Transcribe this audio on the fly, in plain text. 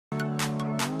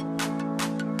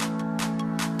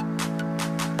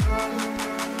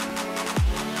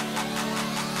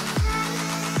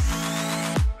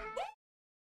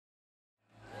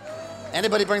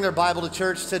Anybody bring their Bible to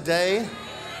church today?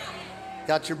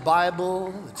 Got your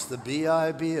Bible? It's the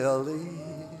B-I-B-L-E.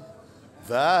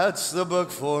 That's the book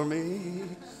for me.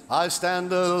 I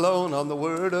stand alone on the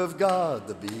Word of God,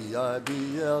 the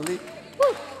B-I-B-L-E.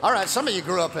 Woo. All right, some of you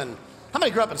grew up in, how many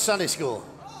grew up in Sunday school?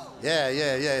 Yeah.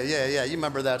 You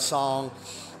remember that song.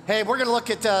 Hey, we're going to look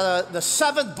at the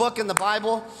seventh book in the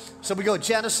Bible. So we go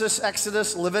Genesis,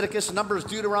 Exodus, Leviticus, Numbers,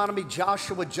 Deuteronomy,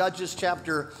 Joshua, Judges,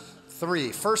 chapter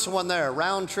 3. First one there,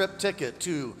 round trip ticket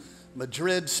to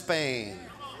Madrid, Spain.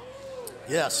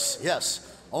 Yes.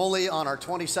 Only on our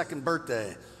 22nd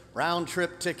birthday. Round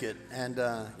trip ticket. And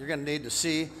you're going to need to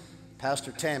see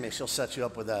Pastor Tammy. She'll set you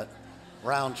up with that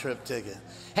round trip ticket.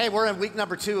 Hey, we're in week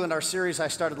number 2 in our series I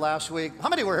started last week. How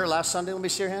many were here last Sunday? Let me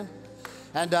see your hand.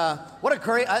 And what a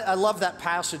great, I love that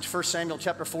passage, 1 Samuel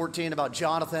chapter 14, about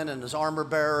Jonathan and his armor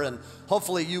bearer. And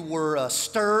hopefully you were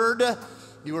stirred.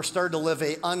 You were stirred to live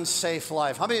an unsafe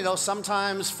life. How many know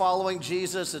sometimes following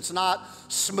Jesus, it's not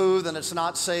smooth and it's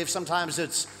not safe. Sometimes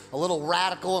it's a little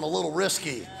radical and a little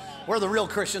risky. Where are the real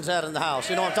Christians at in the house?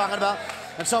 You know what I'm talking about?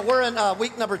 And so we're in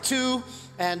week number 2.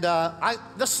 And I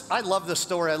love this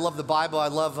story. I love the Bible. I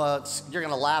love, you're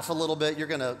going to laugh a little bit. You're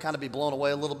going to kind of be blown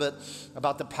away a little bit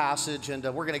about the passage. And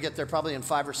we're going to get there probably in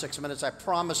 5 or 6 minutes. I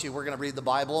promise you we're going to read the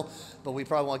Bible, but we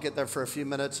probably won't get there for a few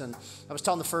minutes. And I was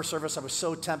telling the first service, I was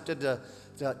so tempted to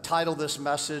title this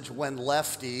message, When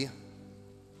Lefty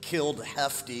Killed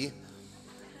Hefty.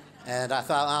 And I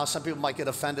thought, some people might get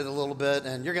offended a little bit.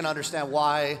 And you're going to understand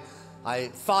why I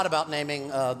thought about naming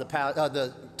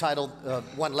the title,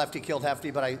 When Lefty Killed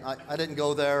Hefty, but I didn't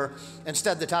go there.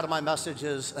 Instead, the title of my message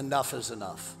is Enough is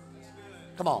Enough.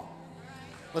 Come on.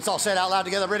 Let's all say it out loud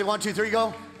together. Ready? 1, 2, 3,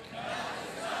 go.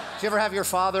 Do you ever have your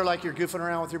father, like you're goofing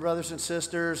around with your brothers and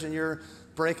sisters, and you're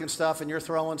breaking stuff, and you're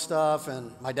throwing stuff,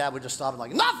 and my dad would just stop and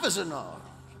like, enough is enough.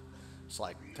 It's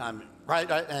like time,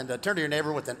 right? And turn to your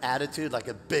neighbor with an attitude, like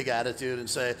a big attitude, and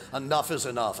say, enough is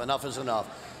enough. Enough is enough.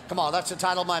 Come on, that's the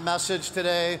title of my message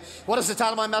today. What is the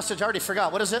title of my message? I already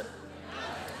forgot. What is it?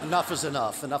 Enough is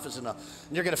enough. Enough is enough.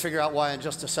 And you're going to figure out why in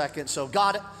just a second. So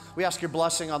God, we ask your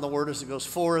blessing on the word as it goes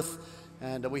forth.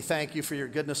 And we thank you for your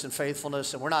goodness and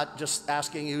faithfulness. And we're not just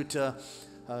asking you to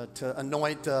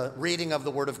anoint the reading of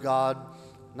the word of God,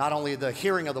 not only the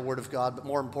hearing of the word of God, but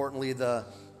more importantly, the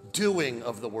doing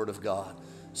of the word of God.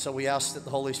 So we ask that the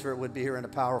Holy Spirit would be here in a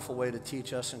powerful way to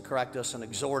teach us and correct us and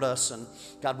exhort us. And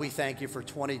God, we thank you for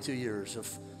 22 years of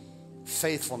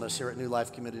faithfulness here at New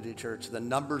Life Community Church. The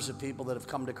numbers of people that have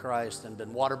come to Christ and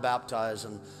been water baptized,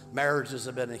 and marriages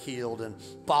have been healed, and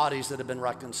bodies that have been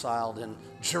reconciled, and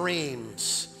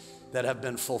dreams that have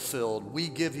been fulfilled. We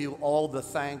give you all the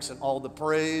thanks and all the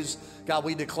praise. God,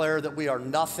 we declare that we are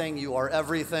nothing. You are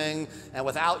everything. And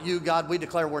without you, God, we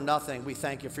declare we're nothing. We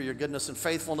thank you for your goodness and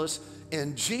faithfulness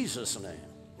in Jesus' name.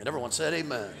 And everyone said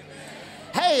amen.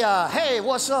 Hey,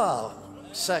 what's up?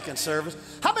 Second service.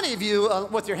 How many of you,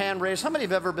 with your hand raised, how many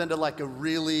have ever been to like a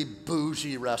really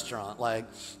bougie restaurant,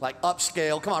 like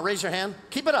upscale? Come on, raise your hand.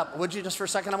 Keep it up, would you, just for a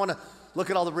second? I want to look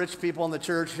at all the rich people in the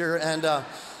church here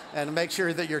and make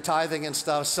sure that you're tithing and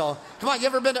stuff. So, come on,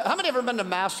 how many ever been to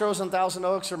Mastro's in Thousand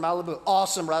Oaks or Malibu?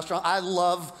 Awesome restaurant. I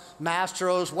love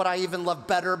Mastro's. What I even love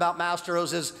better about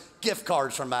Mastro's is gift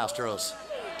cards from Mastro's.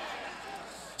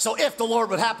 So if the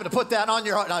Lord would happen to put that on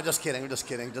your heart, no, just kidding.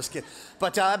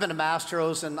 But I've been to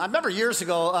Mastro's, and I remember years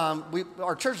ago,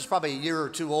 our church is probably a year or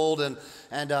two old, and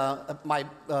my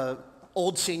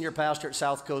old senior pastor at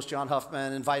South Coast, John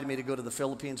Huffman, invited me to go to the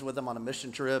Philippines with him on a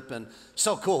mission trip, and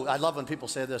so cool. I love when people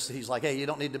say this. He's like, hey, you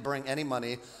don't need to bring any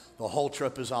money. The whole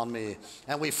trip is on me.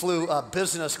 And we flew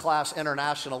business class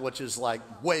international, which is like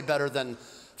way better than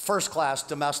first class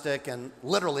domestic. And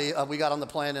literally, we got on the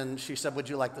plane, and she said, would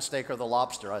you like the steak or the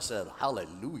lobster? I said,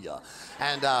 hallelujah.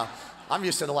 And I'm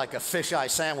used to like a fisheye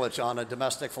sandwich on a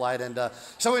domestic flight. And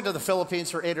so we went to the Philippines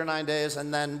for 8 or 9 days.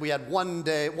 And then we had one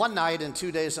night and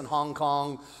 2 days in Hong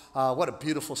Kong. What a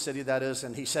beautiful city that is.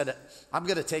 And he said, I'm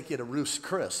going to take you to Ruth's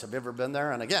Chris. Have you ever been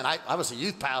there? And again, I was a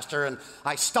youth pastor, and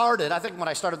I think when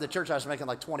I started the church, I was making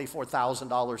like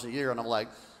 $24,000 a year. And I'm like,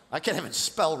 I can't even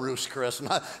spell Ruth's Chris.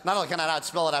 Not only can I not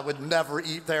spell it, I would never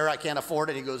eat there. I can't afford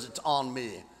it. He goes, it's on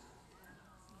me.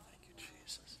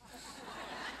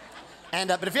 And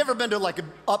but if you've ever been to like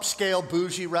an upscale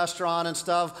bougie restaurant and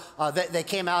stuff, they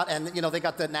came out and they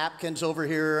got the napkins over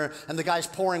here, and the guy's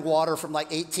pouring water from like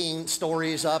 18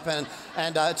 stories up, and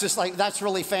it's just like, that's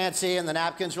really fancy, and the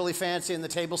napkin's really fancy, and the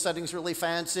table setting's really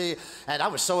fancy, and I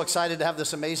was so excited to have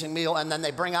this amazing meal. And then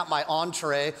they bring out my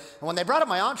entree, and when they brought out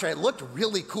my entree, it looked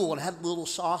really cool and had little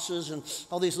sauces and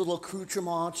all these little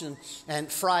accoutrements and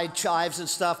fried chives and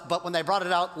stuff. But when they brought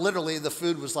it out, literally the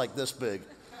food was like this big.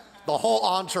 the whole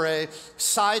entree,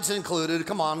 sides included.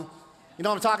 Come on. You know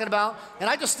what I'm talking about? And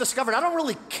I just discovered I don't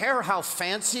really care how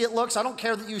fancy it looks. I don't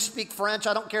care that you speak French.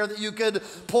 I don't care that you could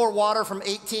pour water from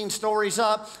 18 stories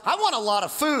up. I want a lot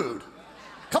of food.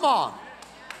 Come on.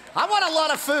 I want a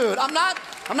lot of food. I'm not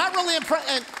really impressed.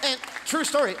 And true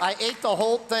story, I ate the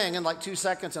whole thing in like 2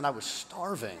 seconds and I was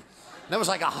starving. And it was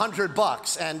like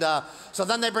 $100. And so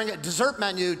then they bring a dessert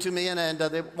menu to me and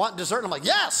they want dessert. And I'm like,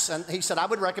 yes. And he said, I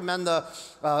would recommend the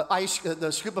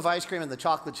scoop of ice cream and the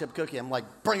chocolate chip cookie. I'm like,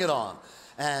 bring it on.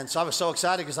 And so I was so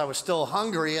excited because I was still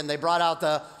hungry. And they brought out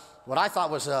what I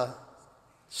thought was a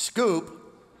scoop.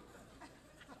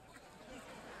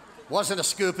 Wasn't a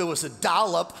scoop, it was a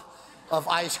dollop of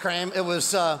ice cream. It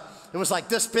was like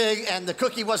this big and the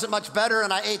cookie wasn't much better.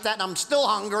 And I ate that and I'm still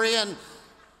hungry and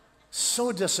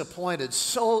so disappointed,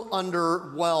 so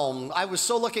underwhelmed. I was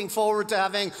so looking forward to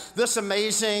having this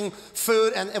amazing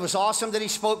food, and it was awesome that he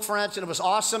spoke French, and it was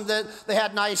awesome that they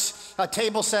had nice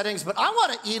table settings, but I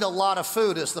want to eat a lot of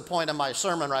food is the point of my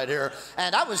sermon right here.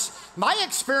 And my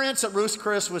experience at Ruth's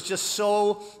Chris was just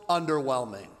so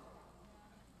underwhelming.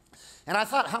 And I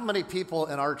thought, how many people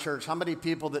in our church, how many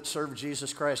people that serve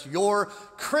Jesus Christ, your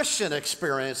Christian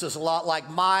experience is a lot like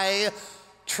my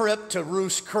trip to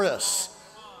Ruth's Chris.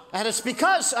 And it's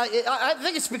because, I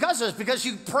think it's because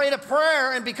you prayed a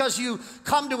prayer and because you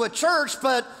come to a church,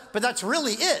 but that's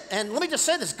really it. And let me just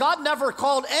say this, God never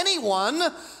called anyone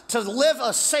to live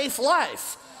a safe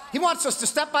life. He wants us to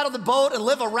step out of the boat and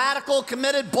live a radical,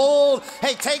 committed, bold,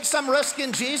 hey, take some risk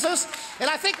in Jesus. And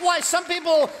I think why some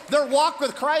people, their walk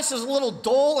with Christ is a little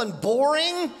dull and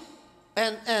boring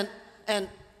and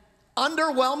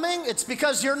underwhelming, it's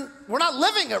because we're not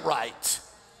living it right.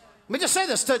 Let me just say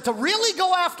this, to really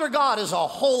go after God is a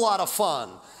whole lot of fun.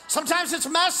 Sometimes it's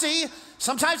messy,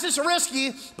 sometimes it's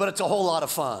risky, but it's a whole lot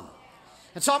of fun.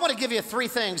 And so I want to give you 3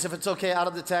 things, if it's okay, out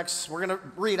of the text. We're going to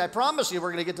read. I promise you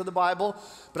we're going to get to the Bible,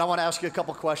 but I want to ask you a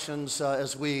couple questions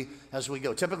as we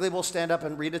go. Typically we'll stand up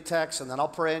and read a text, and then I'll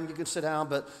pray and you can sit down,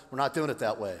 but we're not doing it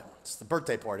that way. It's the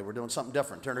birthday party. We're doing something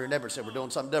different. Turn to your neighbor and say, we're doing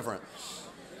something different.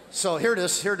 So here it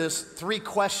is. 3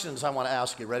 questions I want to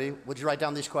ask you. Ready? Would you write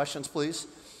down these questions, please?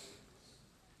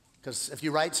 Because if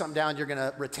you write something down, you're going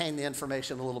to retain the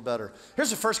information a little better.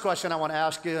 Here's the first question I want to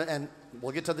ask you, and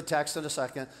we'll get to the text in a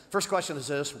second. First question is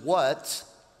this: what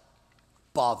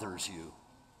bothers you?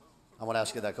 I want to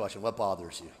ask you that question. What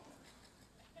bothers you?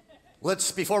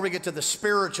 Before we get to the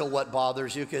spiritual what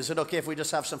bothers you, is it okay if we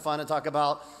just have some fun and talk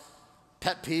about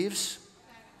pet peeves?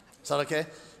 Is that okay?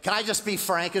 Can I just be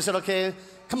frank? Is it okay?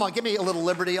 Come on, give me a little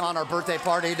liberty on our birthday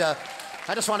party.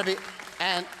 I just want to be...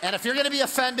 And if you're going to be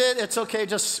offended, it's okay.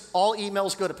 Just all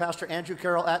emails go to Pastor Andrew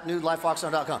Carroll at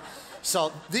newlifeoxnard.com.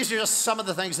 So these are just some of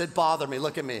the things that bother me.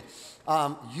 Look at me.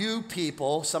 Some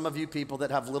of you people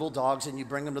that have little dogs and you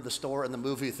bring them to the store and the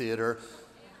movie theater,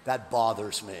 that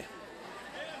bothers me.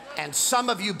 And some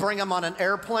of you bring them on an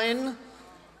airplane.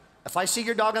 If I see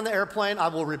your dog on the airplane, I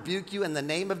will rebuke you in the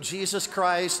name of Jesus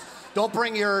Christ. Don't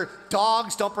bring your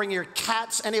dogs, don't bring your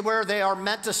cats anywhere. They are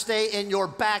meant to stay in your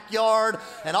backyard.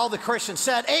 And all the Christians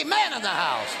said, amen in the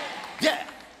house. Yeah,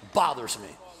 it bothers me.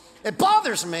 It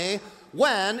bothers me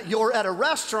when you're at a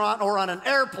restaurant or on an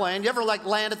airplane. You ever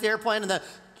land at the airplane and then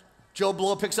Joe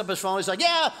Blow picks up his phone. He's like,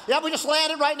 yeah, we just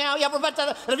landed right now. Yeah, we're about to,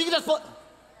 and if you can just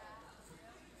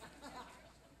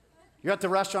You're at the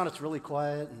restaurant, it's really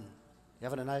quiet, and you're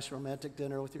having a nice romantic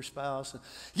dinner with your spouse.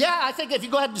 Yeah, I think if you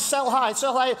go ahead and sell high,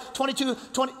 22,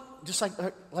 20, just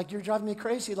like you're driving me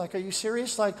crazy. Like, are you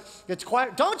serious? Like, it's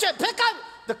quiet. Don't you pick up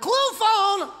the clue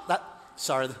phone?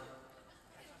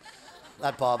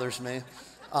 That bothers me.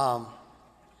 I'm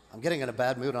getting in a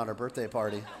bad mood on our birthday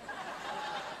party.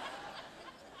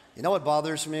 You know what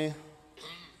bothers me?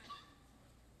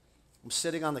 I'm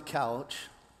sitting on the couch.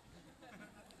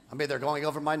 I'm either going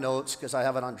over my notes because I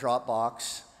have it on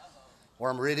Dropbox, or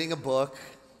I'm reading a book,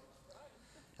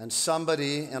 and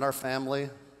somebody in our family,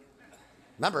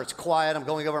 remember, it's quiet. I'm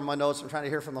going over my notes. I'm trying to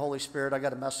hear from the Holy Spirit. I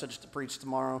got a message to preach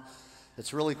tomorrow.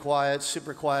 It's really quiet,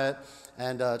 super quiet,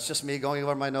 and it's just me going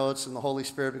over my notes and the Holy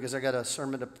Spirit because I got a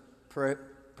sermon to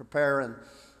prepare and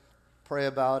pray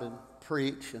about and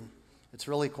preach, and it's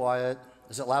really quiet.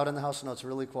 Is it loud in the house? No, it's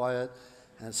really quiet.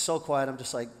 And it's so quiet, I'm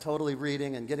just like totally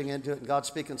reading and getting into it, and God's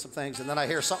speaking some things, and then I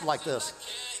hear something like this.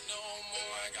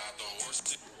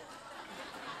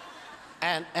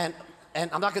 And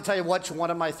I'm not going to tell you which one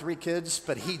of my 3 kids,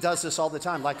 but he does this all the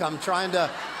time. Like I'm trying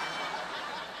to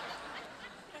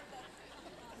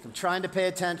pay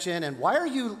attention, and why are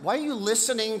you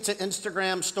listening to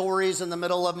Instagram stories in the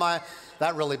middle of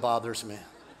that really bothers me.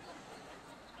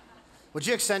 Would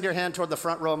you extend your hand toward the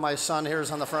front row? My son here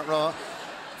is on the front row.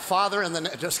 Father in the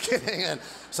name, just kidding. And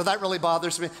so that really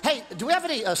bothers me. Hey, do we have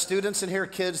any students in here,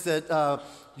 kids, that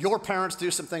your parents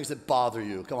do some things that bother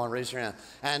you? Come on, raise your hand.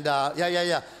 And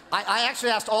yeah. I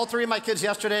actually asked all three of my kids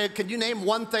yesterday, can you name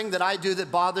one thing that I do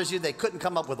that bothers you? They couldn't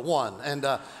come up with one. And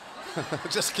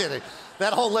just kidding.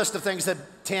 That whole list of things that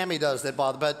Tammy does that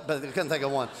bother, but they couldn't think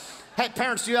of one. Hey,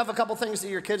 parents, do you have a couple things that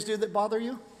your kids do that bother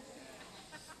you?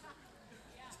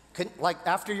 Like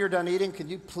after you're done eating, can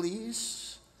you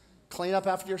please clean up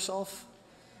after yourself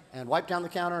and wipe down the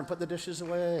counter and put the dishes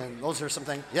away? And those are some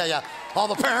things. Yeah. All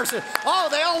the parents, oh,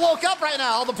 they all woke up right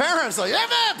now. All the parents, like, yeah,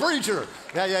 man, preacher.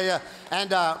 Yeah.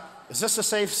 And is this a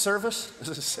safe service? Is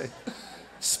this safe?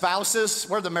 Spouses,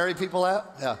 where are the married people at?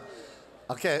 Yeah.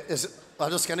 Okay, I'm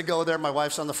just gonna go there. My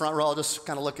wife's on the front row. I'll just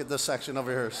kind of look at this section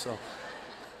over here. So,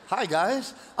 hi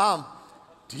guys.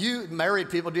 Do you married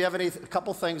people? Do you have a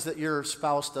couple things that your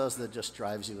spouse does that just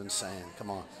drives you insane? Come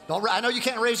on. I know you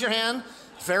can't raise your hand.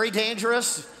 It's very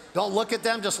dangerous. Don't look at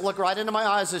them. Just look right into my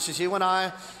eyes. It's just you and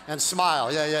I, and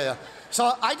smile. Yeah.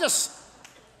 So I just.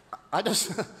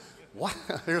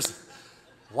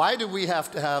 Why do we have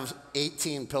to have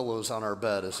 18 pillows on our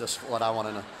bed? Is just what I want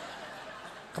to know.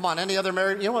 Come on, any other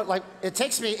married, you know what, like, it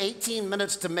takes me 18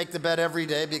 minutes to make the bed every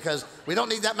day because we don't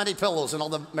need that many pillows, and all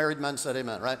the married men said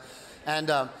amen, right? And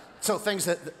so things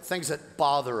that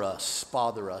bother us.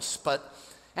 But,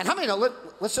 and how many know,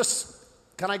 let's just,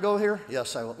 can I go here?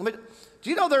 Yes, I will. Do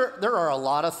you know there are a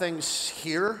lot of things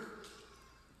here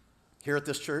at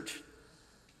this church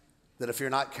that if you're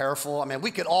not careful, I mean,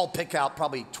 we could all pick out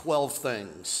probably 12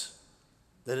 things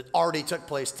that already took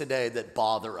place today that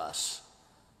bother us.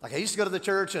 Like I used to go to the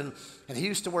church and he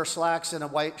used to wear slacks and a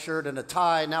white shirt and a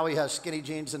tie. Now he has skinny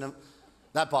jeans and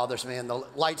that bothers me, and the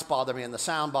lights bother me, and the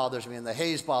sound bothers me, and the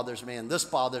haze bothers me, and this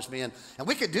bothers me. And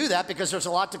we could do that because there's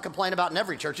a lot to complain about in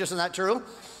every church. Isn't that true?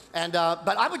 And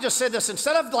but I would just say this,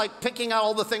 instead of like picking out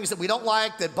all the things that we don't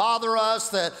like, that bother us,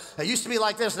 that it used to be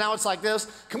like this, now it's like this,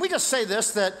 can we just say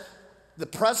this, that the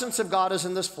presence of God is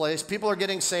in this place. People are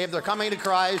getting saved. They're coming to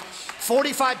Christ.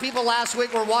 45 people last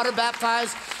week were water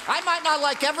baptized. I might not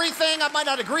like everything. I might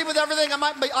not agree with everything.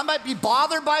 I might be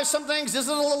bothered by some things. Is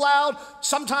it a little loud?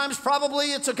 Sometimes, probably,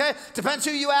 it's okay. Depends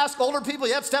who you ask. Older people,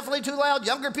 yeah, it's definitely too loud.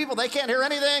 Younger people, they can't hear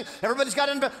anything. Everybody's got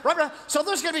in. Right. So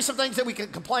there's going to be some things that we can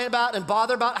complain about and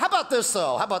bother about. How about this,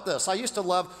 though? How about this? I used to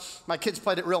love, my kids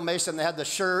played at Real Mason. They had the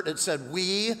shirt. It said,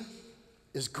 "We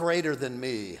is greater than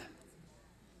me."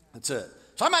 That's it.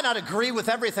 So I might not agree with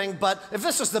everything, but if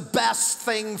this is the best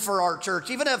thing for our church,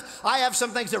 even if I have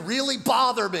some things that really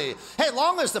bother me, hey,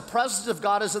 long as the presence of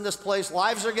God is in this place,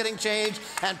 lives are getting changed,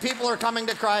 and people are coming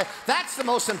to Christ, that's the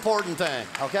most important thing,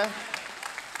 okay?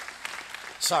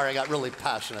 Sorry, I got really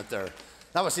passionate there.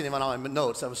 That wasn't even on my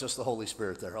notes. That was just the Holy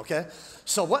Spirit there, okay?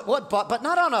 So but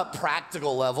not on a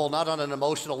practical level, not on an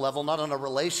emotional level, not on a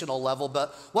relational level,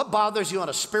 but what bothers you on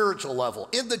a spiritual level?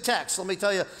 In the text, let me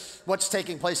tell you what's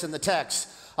taking place in the text.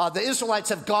 The Israelites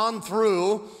have gone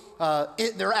through,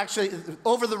 they're actually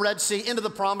over the Red Sea into the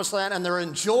Promised Land, and they're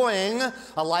enjoying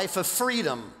a life of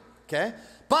freedom, okay?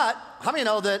 But how many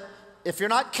know that if you're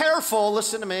not careful,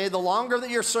 listen to me, the longer that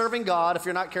you're serving God, if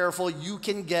you're not careful,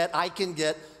 I can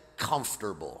get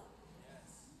comfortable.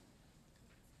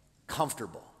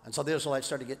 Comfortable. And so the Israelites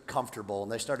started to get comfortable,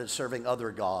 and they started serving other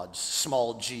gods,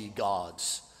 small g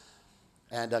gods.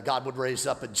 And God would raise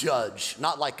up a judge,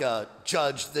 not like a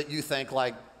judge that you think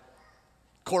like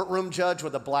courtroom judge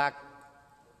with a black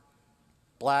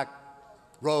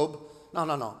robe.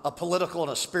 No. A political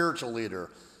and a spiritual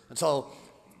leader. And so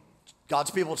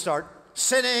God's people would start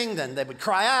sinning, then they would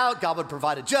cry out, God would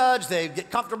provide a judge, they'd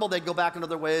get comfortable, they'd go back into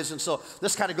their ways, and so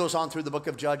this kind of goes on through the book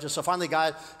of Judges. So finally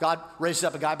God raises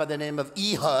up a guy by the name of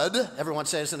Ehud. Everyone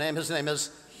says his name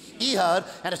is Ehud,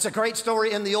 and it's a great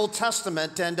story in the Old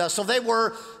Testament, and so they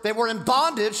were in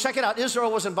bondage. Check it out,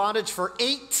 Israel was in bondage for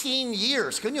 18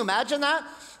 years. Can you imagine that?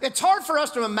 It's hard for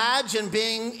us to imagine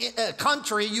being a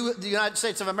country, the United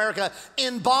States of America,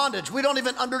 in bondage. We don't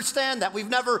even understand that. We've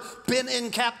never been in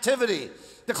captivity.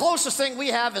 The closest thing we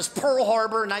have is Pearl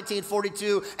Harbor in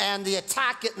 1942 and the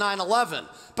attack at 9/11.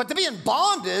 But to be in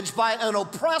bondage by an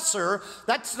oppressor,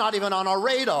 that's not even on our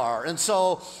radar. And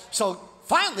so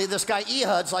finally this guy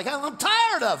Ehud's like, I'm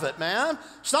tired of it, man.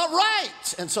 It's not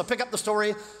right. And so pick up the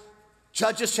story,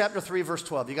 Judges chapter 3, verse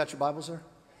 12. You got your Bibles there?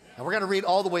 And we're going to read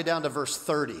all the way down to verse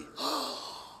 30.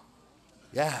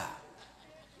 Yeah,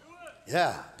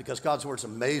 because God's word's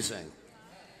amazing.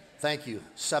 Thank you,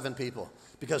 7 people.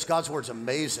 Because God's word's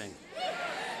amazing.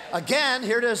 Again,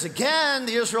 here it is. Again,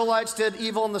 the Israelites did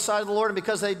evil in the sight of the Lord, and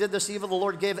because they did this evil, the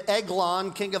Lord gave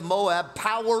Eglon, king of Moab,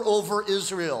 power over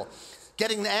Israel.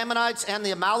 getting the Ammonites and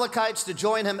the Amalekites to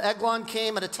join him, Eglon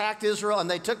came and attacked Israel, and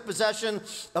they took possession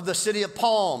of the city of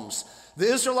palms. The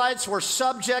Israelites were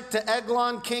subject to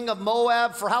Eglon, king of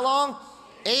Moab, for how long?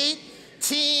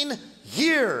 18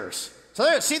 years. So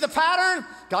there, see the pattern?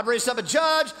 God raised up a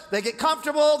judge. They get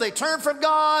comfortable. They turn from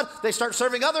God. They start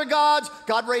serving other gods.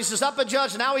 God raises up a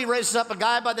judge. Now he raises up a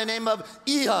guy by the name of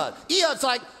Ehud. Ehud's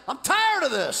like, I'm tired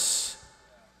of this.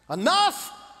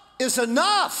 Enough is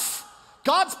enough.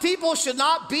 God's people should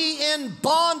not be in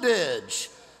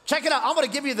bondage. Check it out. I'm going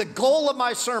to give you the goal of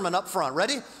my sermon up front.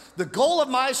 Ready? The goal of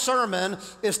my sermon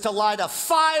is to light a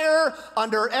fire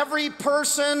under every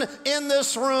person in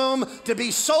this room to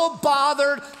be so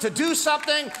bothered to do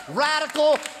something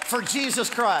radical for Jesus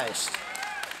Christ.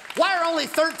 Why are only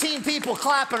 13 people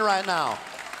clapping right now?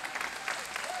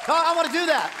 I want to do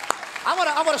that.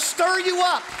 I want to stir you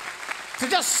up to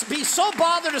just be so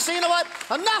bothered to say, you know what?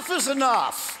 Enough is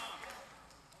enough.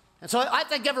 And so I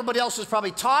think everybody else is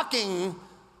probably talking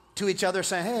to each other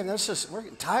saying, hey, we're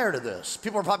getting tired of this.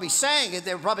 People are probably saying it.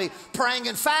 They were probably praying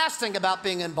and fasting about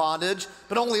being in bondage,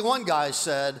 but only one guy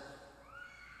said,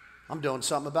 I'm doing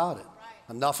something about it.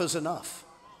 Right. Enough is enough.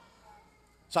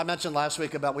 So I mentioned last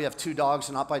week about we have 2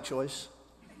 dogs, not by choice.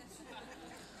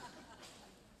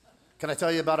 Can I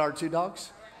tell you about our 2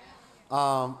 dogs?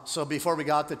 So before we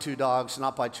got the 2 dogs,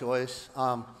 not by choice,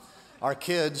 our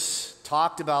kids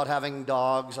talked about having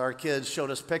dogs. Our kids showed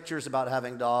us pictures about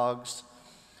having dogs.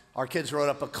 Our kids wrote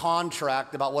up a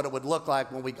contract about what it would look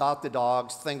like when we got the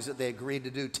dogs, things that they agreed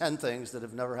to do, 10 things that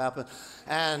have never happened.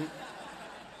 And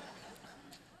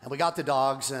we got the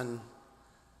dogs, and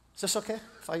is this okay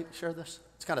if I share this?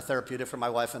 It's kind of therapeutic for my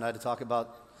wife and I to talk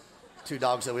about 2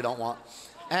 dogs that we don't want.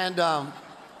 And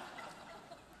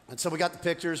so we got the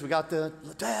pictures, we got the,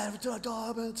 Dad, we do a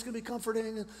dog, and it's going to be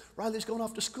comforting, and Riley's going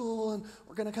off to school, and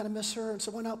we're going to kind of miss her, and so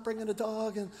why not bring in a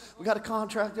dog, and we got a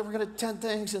contract, and we're going to 10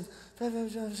 things, and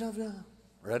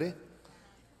ready?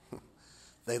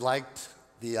 They liked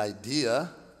the idea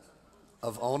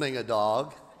of owning a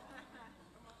dog,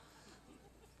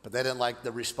 but they didn't like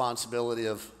the responsibility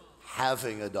of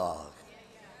having a dog.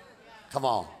 Come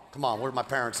on, where are my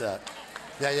parents at?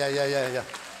 Yeah.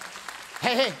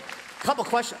 Hey. Couple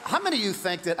questions. How many of you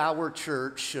think that our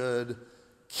church should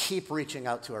keep reaching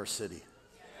out to our city?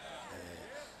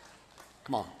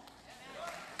 Come on.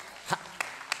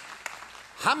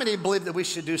 How many believe that we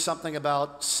should do something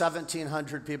about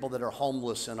 1,700 people that are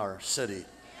homeless in our city?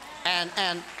 And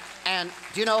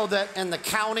do you know that in the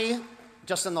county,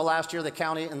 just in the last year, the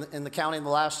county in the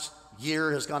last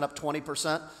year has gone up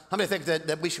 20%? How many think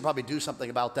that we should probably do something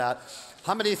about that?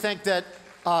 How many think that?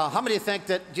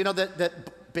 Do you know that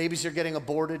babies are getting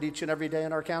aborted each and every day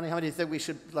in our county? How many do you think we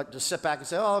should like just sit back and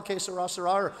say, oh, okay, Sarah,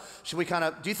 or should we kind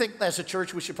of, do you think as a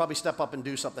church we should probably step up and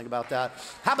do something about that?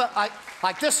 How about,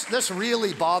 this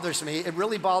really bothers me. It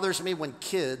really bothers me when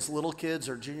little kids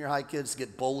or junior high kids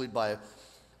get bullied by,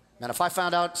 man, if I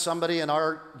found out somebody in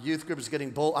our youth group is getting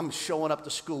bullied, I'm showing up to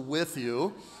school with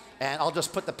you, and I'll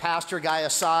just put the pastor guy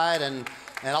aside, and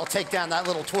I'll take down that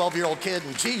little 12-year-old kid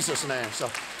in Jesus' name.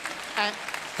 So, and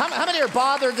how many are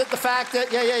bothered that the fact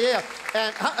that,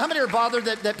 and how many are bothered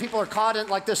that people are caught in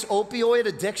like this opioid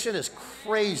addiction is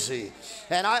crazy.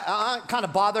 And I'm kind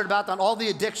of bothered about that, all the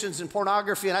addictions and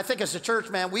pornography. And I think as a church,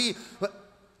 man,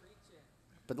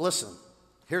 but listen,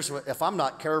 here's what, if I'm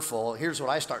not careful, here's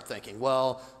what I start thinking.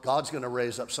 Well, God's going to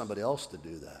raise up somebody else to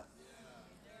do that.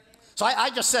 So I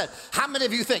just said, how many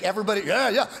of you think everybody,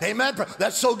 yeah, amen,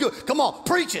 that's so good. Come on,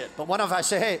 preach it. But what if I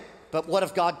say, hey, but what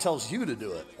if God tells you to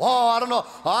do it? Oh, I don't know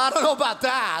about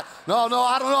that. No,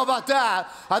 I don't know about that.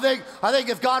 I think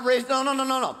if God raised,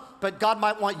 no. But God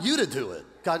might want you to do it.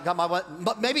 God might want,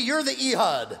 but maybe you're the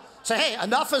Ehud. Say, hey,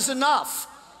 enough is enough.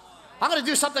 I'm going to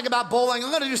do something about bullying. I'm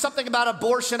going to do something about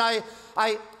abortion. I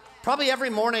probably every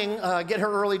morning get her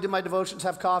early, do my devotions,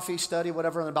 have coffee, study,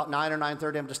 whatever. And about 9 or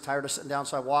 9:30, I'm just tired of sitting down.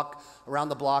 So I walk around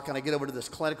the block and I get over to this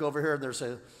clinic over here.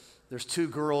 And there's 2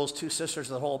 girls, 2 sisters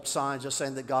that hold up signs just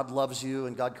saying that God loves you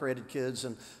and God created kids.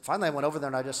 And finally I went over there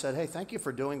and I just said, hey, thank you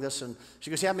for doing this. And she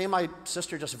goes, yeah, me and my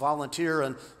sister just volunteer,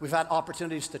 and we've had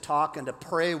opportunities to talk and to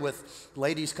pray with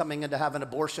ladies coming in to have an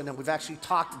abortion. And we've actually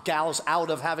talked gals out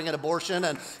of having an abortion.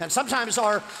 And sometimes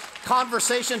our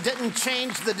conversation didn't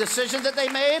change the decision that they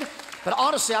made. But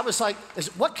honestly, I was like,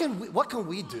 what can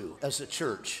we do as a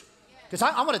church? Because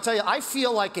I want to tell you, I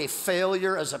feel like a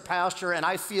failure as a pastor, and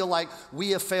I feel like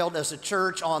we have failed as a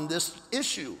church on this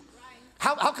issue.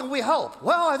 How can we help?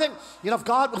 Well, I think,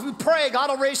 if we pray, God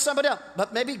will raise somebody up.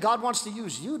 But maybe God wants to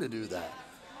use you to do that.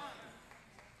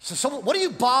 So what are you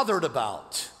bothered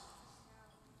about?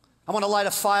 I want to light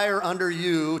a fire under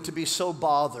you to be so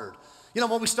bothered. You know,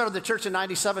 when we started the church in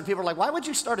 97, people were like, why would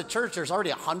you start a church? There's already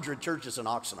 100 churches in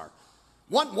Oxnard.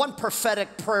 One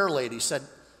prophetic prayer lady said,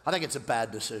 I think it's a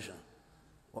bad decision.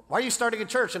 Why are you starting a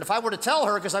church? And if I were to tell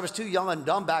her, because I was too young and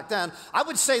dumb back then, I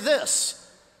would say this.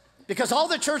 Because all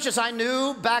the churches I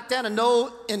knew back then, and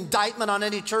no indictment on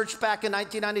any church back in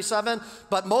 1997,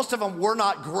 but most of them were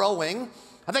not growing.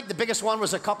 I think the biggest one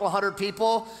was a couple hundred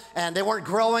people, and they weren't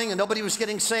growing, and nobody was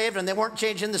getting saved, and they weren't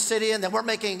changing the city, and they weren't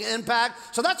making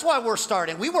impact. So that's why we're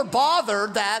starting. We were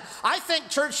bothered that I think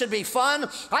church should be fun.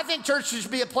 I think church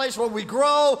should be a place where we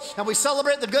grow, and we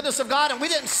celebrate the goodness of God, and we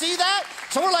didn't see that.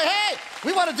 So we're like, hey,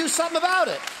 we want to do something about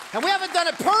it. And we haven't done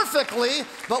it perfectly,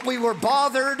 but we were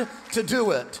bothered to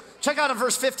do it. Check out in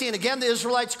verse 15. Again, the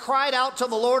Israelites cried out to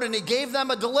the Lord, and he gave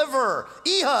them a deliverer,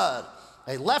 Ehud,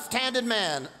 a left-handed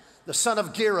man, the son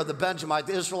of Gera, the Benjamite.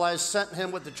 The Israelites sent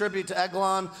him with the tribute to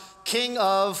Eglon, king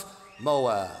of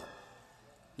Moab.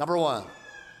 Number one,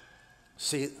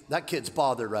 see, that kid's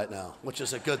bothered right now, which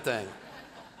is a good thing.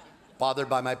 Bothered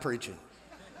by my preaching.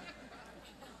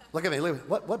 Look at me. Look at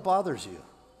me. What bothers you?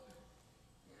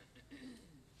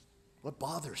 What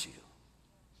bothers you?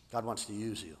 God wants to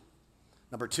use you.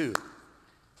 Number two,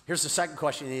 here's the second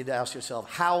question you need to ask yourself.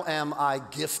 How am I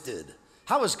gifted?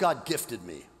 How has God gifted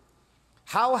me?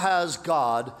 How has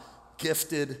God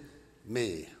gifted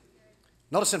me?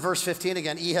 Notice in verse 15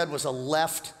 again, Ehud was a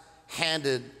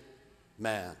left-handed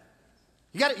man.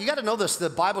 You got to know this. The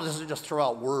Bible doesn't just throw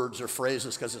out words or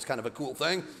phrases because it's kind of a cool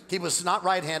thing. He was not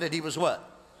right-handed. He was what?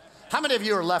 How many of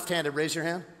you are left-handed? Raise your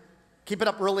hand. Keep it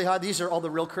up really high. These are all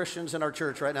the real Christians in our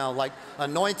church right now, like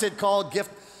anointed, called,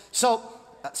 gift. So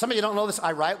some of you don't know this.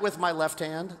 I write with my left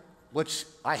hand, which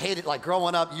I hated. Like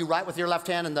growing up, you write with your left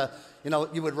hand, and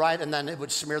you would write, and then it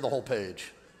would smear the whole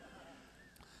page.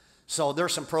 So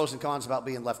there's some pros and cons about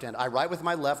being left-handed. I write with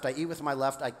my left. I eat with my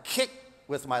left. I kick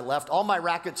with my left. All my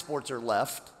racket sports are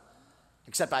left,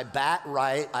 except I bat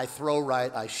right, I throw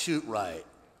right, I shoot right.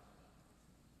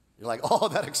 You're like, oh,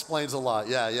 that explains a lot.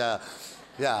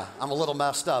 Yeah, I'm a little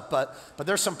messed up. But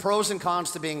there's some pros and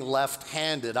cons to being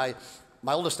left-handed.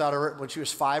 My oldest daughter, when she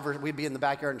was 5, we'd be in the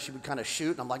backyard and she would kind of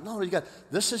shoot. And I'm like, no,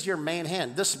 this is your main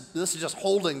hand. This is just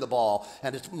holding the ball.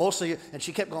 And it's mostly, and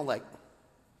she kept going like.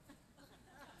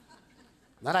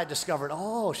 Then I discovered,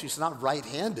 oh, she's not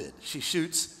right-handed. She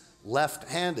shoots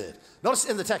left-handed. Notice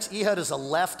in the text, Ehud is a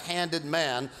left-handed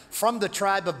man from the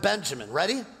tribe of Benjamin.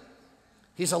 Ready?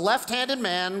 He's a left-handed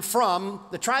man from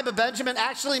the tribe of Benjamin.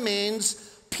 Actually means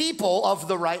people of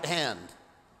the right hand.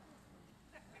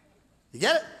 You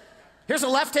get it? Here's a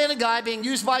left-handed guy being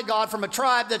used by God from a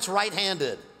tribe that's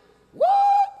right-handed. What?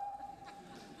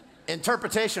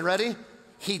 Interpretation, ready?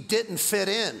 He didn't fit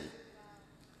in.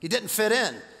 He didn't fit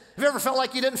in. Have you ever felt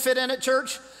like you didn't fit in at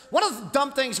church? One of the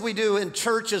dumb things we do in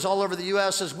churches all over the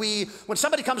U.S. is when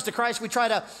somebody comes to Christ, we try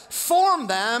to form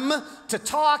them to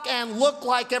talk and look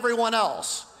like everyone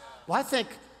else. Well,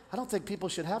 I don't think people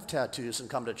should have tattoos and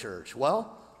come to church.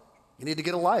 Well, you need to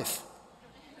get a life.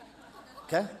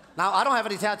 Okay? Now, I don't have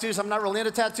any tattoos. I'm not really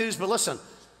into tattoos, but listen,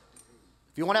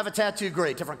 if you want to have a tattoo,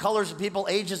 great. Different colors of people,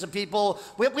 ages of people.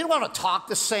 We don't want to talk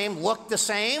the same, look the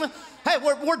same. Hey,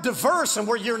 we're diverse and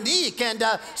we're unique. And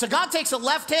so God takes a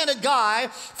left-handed guy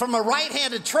from a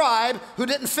right-handed tribe who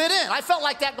didn't fit in. I felt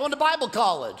like that going to Bible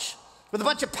college with a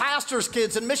bunch of pastors'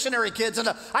 kids and missionary kids, and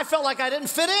I felt like I didn't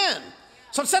fit in.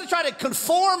 So instead of trying to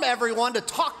conform everyone to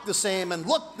talk the same and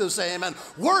look the same and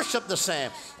worship the same,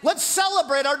 let's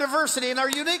celebrate our diversity and our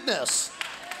uniqueness.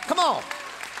 Come on.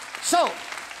 So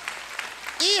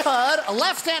Ehud, a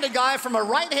left-handed guy from a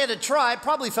right-handed tribe,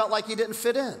 probably felt like he didn't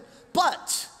fit in.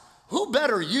 But who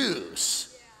better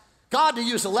use God to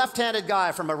use a left-handed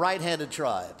guy from a right-handed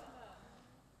tribe?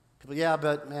 People, yeah,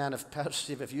 but man, Pastor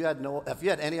Steve, if you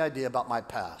had any idea about my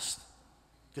past,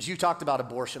 because you talked about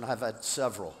abortion, I've had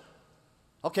several.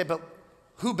 Okay, but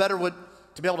who better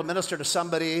to be able to minister to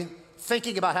somebody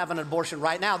thinking about having an abortion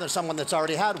right now than someone that's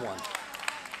already had one?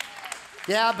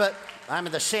 Yeah, but I'm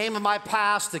in the shame of my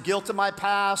past, the guilt of my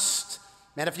past.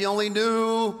 Man, if you only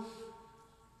knew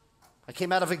I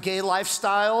came out of a gay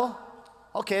lifestyle.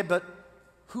 Okay, but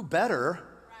who better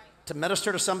to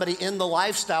minister to somebody in the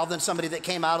lifestyle than somebody that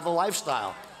came out of the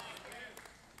lifestyle?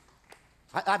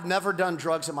 I've never done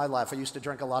drugs in my life. I used to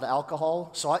drink a lot of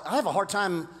alcohol, so I have a hard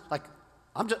time,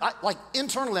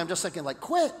 internally I'm just thinking,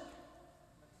 quit.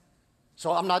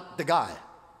 So I'm not the guy.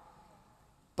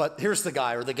 But here's the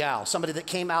guy or the gal, somebody that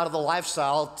came out of the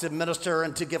lifestyle to minister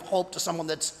and to give hope to someone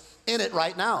that's in it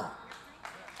right now.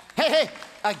 Hey,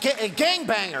 a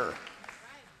gangbanger.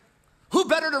 Who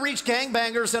better to reach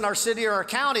gangbangers in our city or our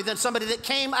county than somebody that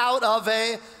came out of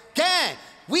a gang?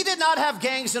 We did not have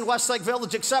gangs in Westlake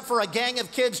Village except for a gang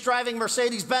of kids driving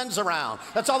Mercedes-Benz around.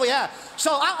 That's all we had.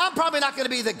 So I'm probably not going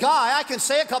to be the guy. I can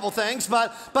say a couple things,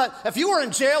 but if you were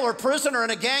in jail or prison or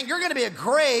in a gang, you're going to be a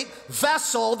great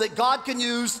vessel that God can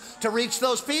use to reach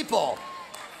those people.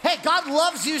 Hey, God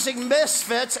loves using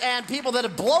misfits and people that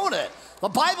have blown it. The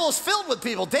Bible is filled with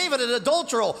people. David, an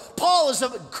adulterer. Paul is a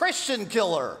Christian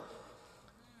killer.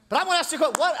 But I want to ask you,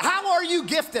 how are you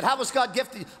gifted? How was God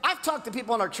gifted? I've talked to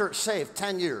people in our church, saved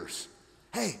 10 years.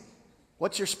 Hey,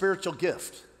 what's your spiritual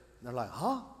gift? And they're like,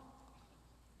 huh?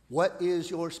 What is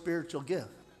your spiritual gift?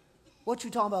 What you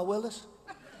talking about, Willis?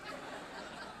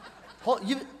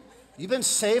 You've been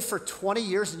saved for 20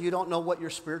 years and you don't know what your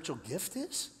spiritual gift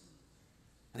is?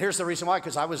 And here's the reason why,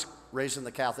 because I was raised in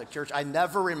the Catholic Church. I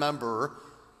never remember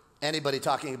anybody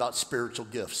talking about spiritual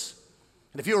gifts.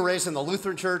 And if you were raised in the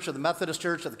Lutheran Church or the Methodist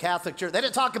Church or the Catholic Church, they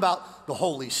didn't talk about the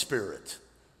Holy Spirit.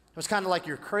 It was kind of like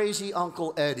your crazy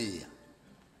Uncle Eddie.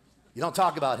 You don't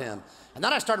talk about him. And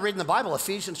then I started reading the Bible.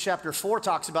 Ephesians chapter 4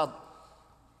 talks about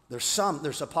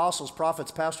there's apostles,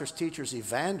 prophets, pastors, teachers,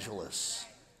 evangelists.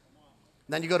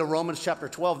 And then you go to Romans chapter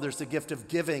 12, there's the gift of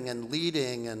giving and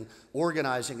leading and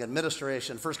organizing,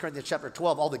 administration. 1 Corinthians chapter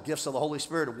 12, all the gifts of the Holy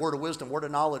Spirit, a word of wisdom, word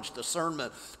of knowledge,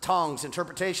 discernment, tongues,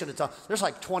 interpretation of tongues. There's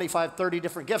like 25, 30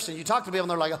 different gifts. And you talk to people and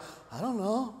they're like, I don't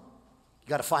know. You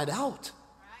got to find out.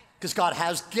 Because God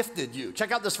has gifted you.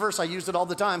 Check out this verse. I use it all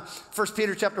the time. 1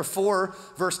 Peter chapter 4,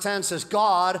 verse 10 says,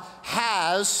 God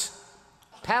has,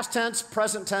 past tense,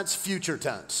 present tense, future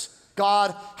tense.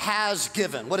 God has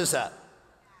given. What is that?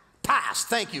 Past,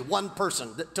 thank you, one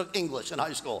person that took English in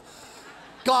high school.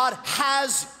 God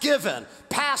has given,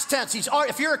 past tense.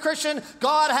 If you're a Christian,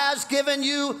 God has given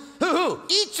you, who?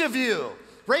 Each of you.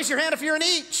 Raise your hand if you're an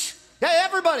each. Yeah,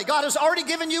 everybody. God has already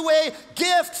given you a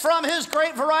gift from his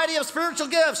great variety of spiritual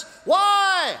gifts.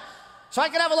 Why? So I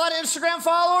can have a lot of Instagram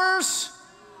followers?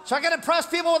 So I can impress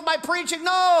people with my preaching?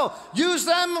 No. Use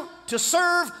them to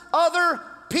serve other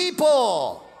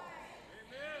people.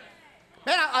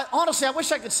 Man, honestly, I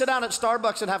wish I could sit down at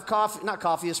Starbucks and have coffee, not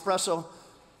coffee, espresso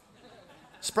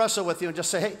with you and just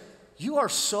say, hey, you are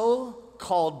so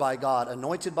called by God,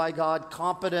 anointed by God,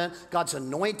 competent. God's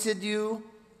anointed you.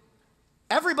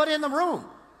 Everybody in the room.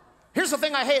 Here's the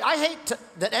thing I hate. I hate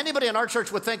that anybody in our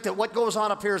church would think that what goes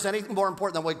on up here is anything more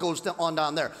important than what goes on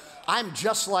down there. I'm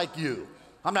just like you.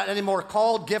 I'm not any more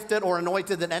called, gifted, or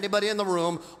anointed than anybody in the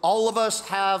room. All of us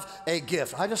have a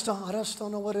gift. I just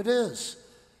don't know what it is.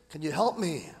 Can you help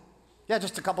me? Yeah,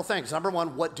 just a couple things. Number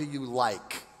one, what do you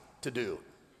like to do?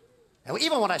 And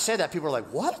even when I say that, people are like,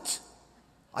 what?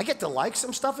 I get to like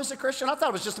some stuff as a Christian? I thought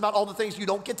it was just about all the things you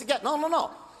don't get to get.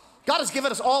 No. God has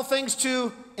given us all things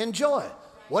to enjoy.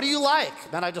 What do you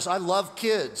like? Man, I love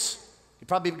kids. You'd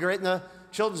probably be great in the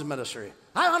children's ministry.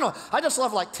 I don't know. I just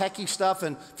love like techie stuff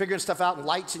and figuring stuff out and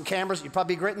lights and cameras. You'd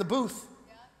probably be great in the booth.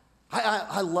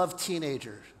 I love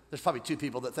teenagers. There's probably two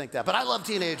people that think that, but I love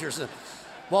teenagers.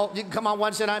 Well, you can come on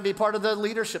Wednesday night and be part of the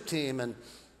leadership team.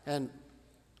 And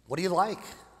what do you like?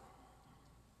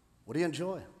 What do you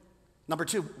enjoy? Number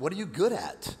two, what are you good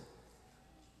at?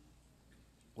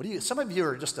 Some of you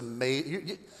are just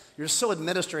amazing. You're so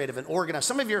administrative and organized.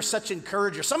 Some of you are such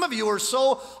encouragers. Some of you are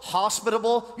so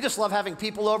hospitable. You just love having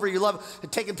people over. You love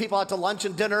taking people out to lunch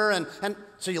and dinner. And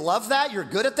so you love that. You're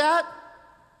good at that.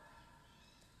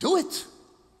 Do it.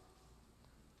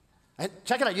 And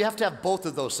check it out. You have to have both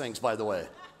of those things, by the way.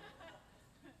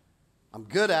 I'm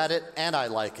good at it and I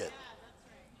like it.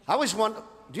 I always wonder,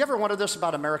 do you ever wonder this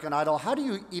about American Idol? How do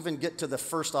you even get to the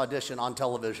first audition on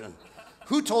television?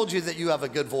 Who told you that you have a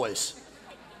good voice?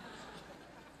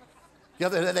 You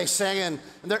know, they sing and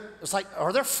it's like,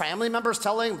 are there family members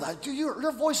telling them, dude,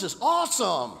 your voice is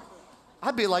awesome?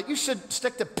 I'd be like, you should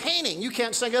stick to painting. You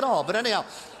can't sing at all. But anyhow,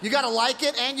 you got to like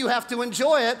it and you have to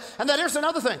enjoy it. And then here's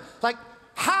another thing. Like,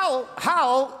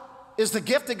 how is the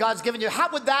gift that God's given you, how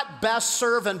would that best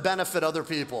serve and benefit other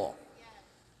people?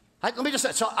 Let me just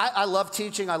say, so I love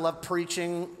teaching, I love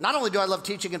preaching. Not only do I love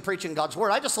teaching and preaching God's word,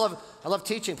 I love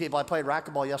teaching people. I played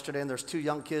racquetball yesterday and there's two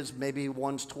young kids, maybe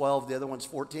one's 12, the other one's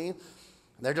 14. And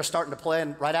they're just starting to play,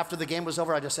 and right after the game was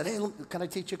over, I just said, hey, can I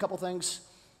teach you a couple things?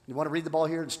 You want to read the ball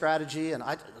here and strategy? And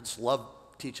I just love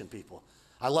teaching people.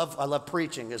 I love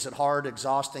preaching. Is it hard,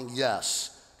 exhausting?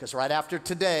 Yes. Because right after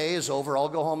today is over, I'll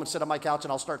go home and sit on my couch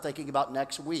and I'll start thinking about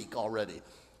next week already.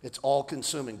 It's all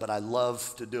consuming, but I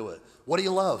love to do it. What do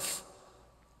you love?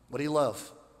 What do you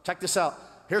love? Check this out.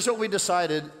 Here's what we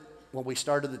decided when we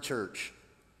started the church.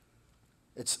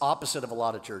 It's opposite of a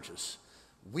lot of churches.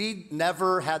 We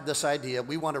never had this idea,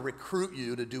 we want to recruit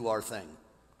you to do our thing.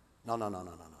 No.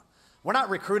 We're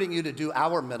not recruiting you to do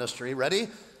our ministry. Ready?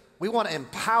 We want to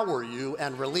empower you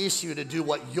and release you to do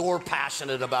what you're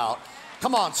passionate about.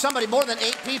 Come on, somebody, more than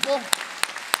 8 people?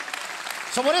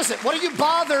 So what is it? What are you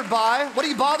bothered by? What are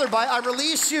you bothered by? I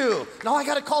release you. No, I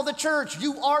got to call the church.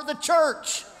 You are the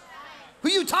church. Who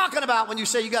are you talking about when you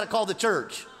say you got to call the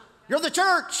church? You're the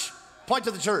church. Point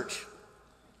to the church.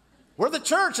 We're the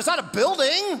church. It's not a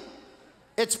building.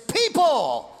 It's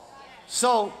people.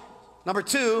 So, number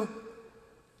 2,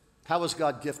 how has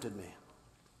God gifted me?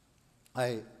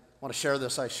 I want to share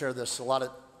this. I share this a lot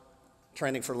at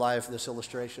Training for Life, this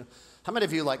illustration. How many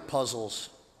of you like puzzles?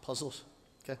 Puzzles?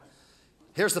 Okay.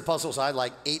 Here's the puzzles I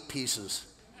like, 8 pieces.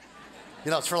 You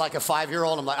know, it's for like a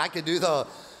 5-year-old. I'm like, I could do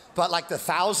but like the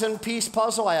 1,000-piece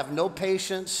puzzle, I have no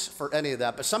patience for any of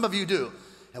that. But some of you do.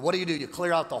 And what do? You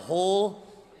clear out the whole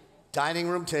dining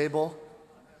room table,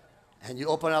 and you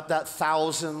open up that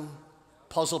 1,000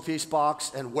 puzzle piece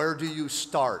box, and where do you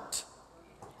start?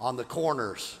 On the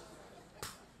corners.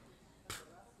 And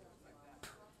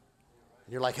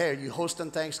you're like, hey, are you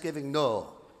hosting Thanksgiving? No,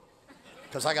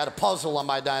 because I got a puzzle on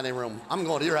my dining room. I'm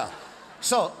going to your house.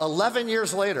 So 11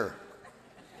 years later,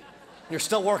 you're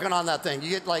still working on that thing. You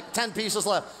get like 10 pieces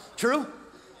left. True?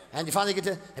 And you finally get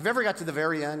to, have you ever got to the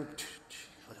very end?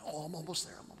 Oh, I'm almost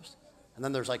there, And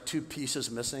then there's like 2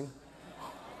 pieces missing.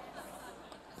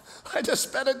 I just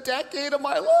spent a decade of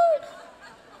my life.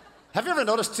 Have you ever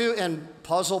noticed too, in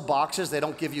puzzle boxes, they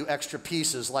don't give you extra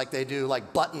pieces like they do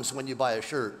like buttons when you buy a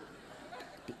shirt.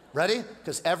 Ready?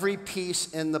 Because every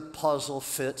piece in the puzzle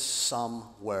fits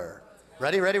somewhere.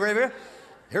 Ready?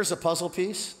 Here's a puzzle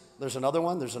piece. There's another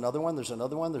one, there's another one, there's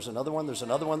another one, there's another one, there's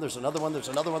another one, there's another one, there's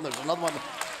another one, there's another one.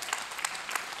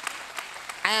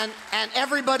 And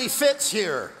everybody fits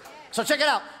here. So check it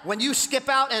out. When you skip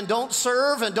out and don't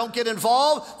serve and don't get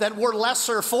involved, then we're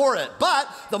lesser for it. But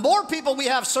the more people we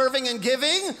have serving and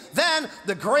giving, then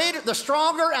the greater, the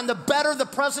stronger, and the better the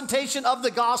presentation of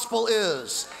the gospel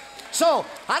is. So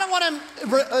I don't want to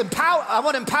empower. I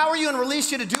want to empower you and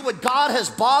release you to do what God has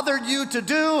bothered you to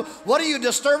do. What are you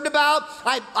disturbed about?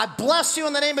 I bless you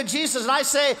in the name of Jesus, and I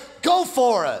say, go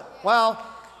for it. Well,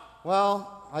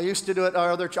 I used to do it at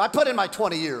our other church. I put in my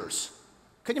 20 years.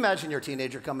 Can you imagine your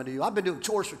teenager coming to you? I've been doing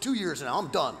chores for 2 years now. I'm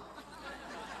done.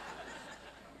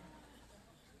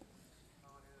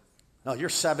 No, you're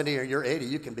 70 or you're 80.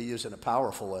 You can be used in a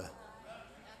powerful way.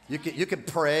 You can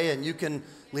pray, and you can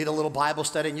lead a little Bible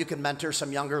study, and you can mentor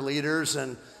some younger leaders,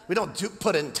 and we don't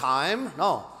put in time.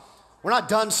 No, we're not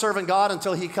done serving God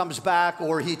until he comes back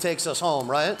or he takes us home,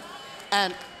 right?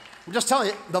 And I'm just telling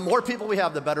you, the more people we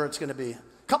have, the better it's going to be. A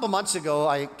couple months ago,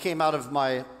 I came out of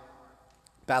my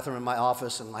bathroom in my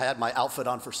office, and I had my outfit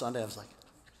on for Sunday. I was like,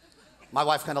 my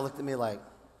wife kind of looked at me like,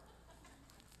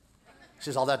 she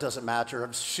says, oh, that doesn't matter.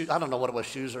 I don't know what it was,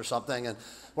 shoes or something. And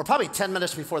we're probably 10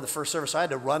 minutes before the first service. So I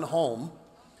had to run home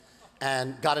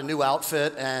and got a new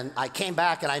outfit. And I came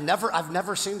back, and I've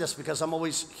never seen this because I'm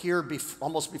always here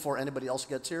almost before anybody else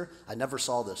gets here. I never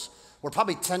saw this. We're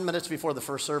probably 10 minutes before the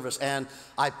first service, and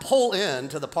I pull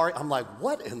into the park. I'm like,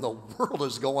 what in the world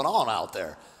is going on out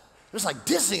there? It's like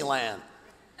Disneyland.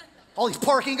 All these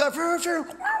parking guys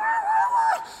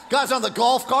on the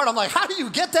golf cart. I'm like, how do you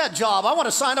get that job? I want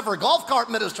to sign up for a golf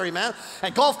cart ministry, man.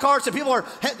 And golf carts, and people are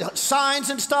signs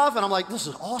and stuff. And I'm like, this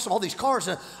is awesome, all these cars.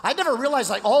 And I never realized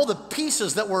like all the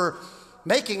pieces that were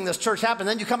making this church happen.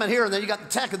 Then you come in here, and then you got the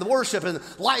tech and the worship and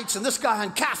lights and this guy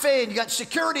and cafe, and you got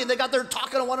security, and they got there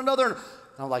talking to one another. And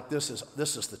I'm like, this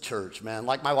is the church, man.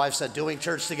 Like my wife said, doing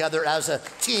church together as a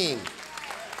team.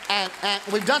 And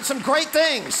we've done some great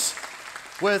things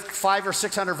with 500 or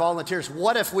 600 volunteers.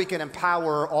 What if we can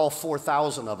empower all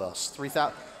 4,000 of us,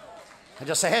 3,000? And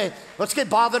just say, hey, let's get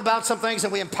bothered about some things,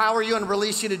 and we empower you and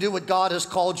release you to do what God has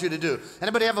called you to do.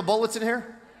 Anybody have a bulletin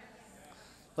here?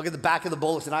 Look at the back of the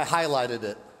bulletin. I highlighted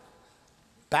it.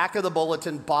 Back of the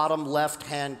bulletin, bottom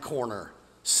left-hand corner,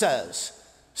 says,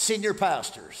 Senior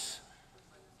Pastors,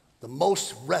 the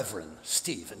Most Reverend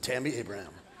Steve and Tammy Abraham.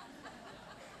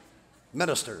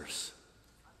 Ministers.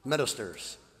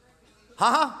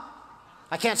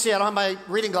 I can't see. I don't have my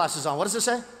reading glasses on. What does it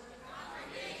say?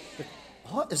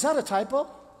 What? Is that a typo?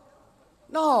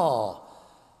 No,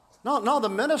 the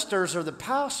ministers are the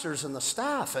pastors and the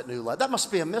staff at New Life. That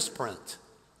must be a misprint.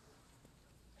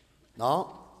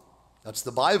 No, that's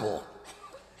the Bible.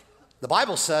 The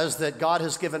Bible says that God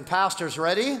has given pastors,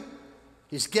 ready?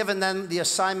 He's given them the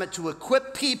assignment to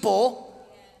equip people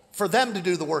for them to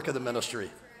do the work of the ministry.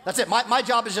 That's it. My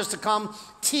job is just to come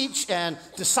teach and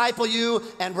disciple you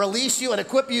and release you and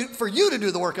equip you for you to do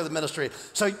the work of the ministry.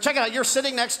 So check it out. You're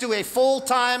sitting next to a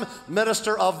full-time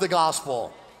minister of the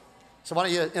gospel. So why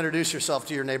don't you introduce yourself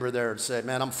to your neighbor there and say,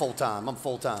 man, I'm full-time.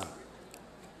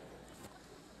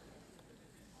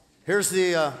 Here's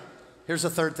the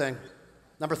third thing.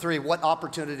 Number 3, what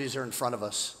opportunities are in front of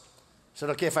us? Is it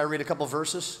okay if I read a couple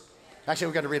verses? Actually,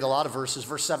 we're going to read a lot of verses.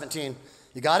 Verse 17.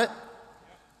 You got it?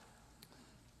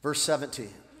 Verse 17.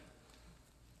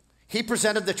 He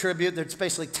presented the tribute, that's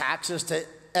basically taxes, to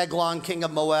Eglon, king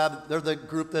of Moab. They're the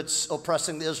group that's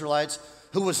oppressing the Israelites,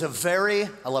 who was a very,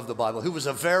 I love the Bible, who was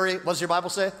a very, what does your Bible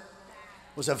say?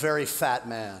 Was a very fat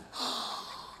man.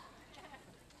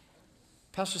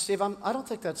 Pastor Steve, I don't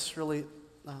think that's really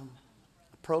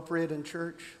appropriate in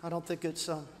church. I don't think it's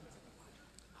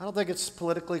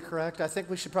politically correct. I think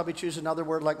we should probably choose another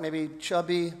word, like maybe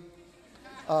chubby.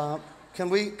 Can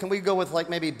we go with like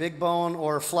maybe big bone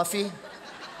or fluffy?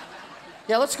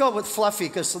 Yeah, let's go with fluffy,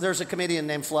 because there's a comedian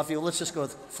named Fluffy. Well, let's just go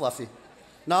with fluffy.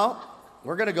 No,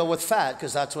 we're going to go with fat,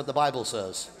 because that's what the Bible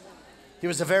says. He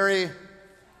was a very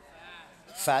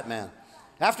fat man.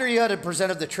 After he had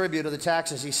presented the tribute of the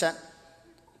taxes, he sent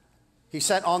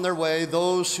on their way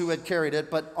those who had carried it.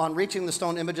 But on reaching the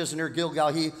stone images near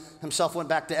Gilgal, he himself went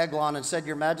back to Eglon and said,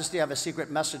 "Your Majesty, I have a secret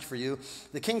message for you."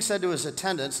 The king said to his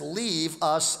attendants, "Leave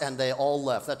us," and they all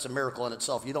left. That's a miracle in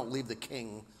itself. You don't leave the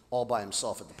king all by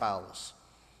himself at the palace.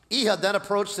 Ehud then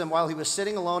approached him while he was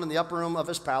sitting alone in the upper room of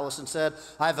his palace and said,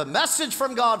 "I have a message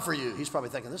from God for you." He's probably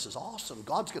thinking, this is awesome.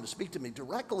 God's going to speak to me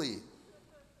directly.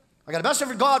 "I got a message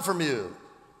from God from you."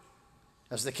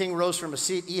 As the king rose from his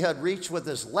seat, Ehud reached with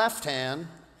his left hand.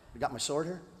 You got my sword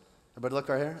here? Everybody look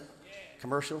right here?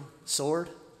 Commercial, sword.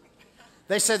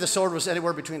 They say the sword was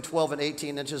anywhere between 12 and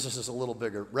 18 inches. This is a little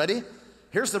bigger. Ready?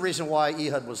 Here's the reason why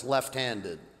Ehud was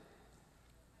left-handed.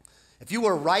 If you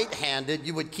were right-handed,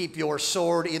 you would keep your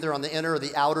sword either on the inner or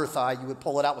the outer thigh. You would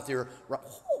pull it out with your right.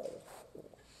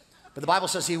 But the Bible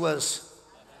says he was,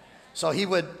 so he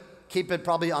would keep it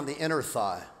probably on the inner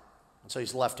thigh. And so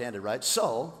he's left-handed, right?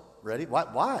 So, ready?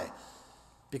 Why?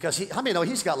 Because how many know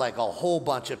he's got like a whole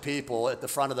bunch of people at the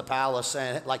front of the palace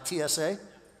saying, like TSA,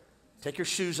 take your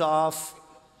shoes off.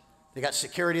 They got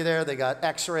security there. They got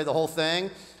X-ray, the whole thing.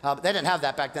 But they didn't have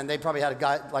that back then. They probably had a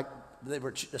guy like, they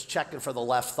were just checking for the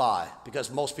left thigh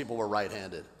because most people were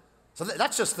right-handed. So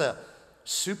that's just the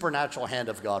supernatural hand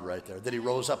of God right there, that he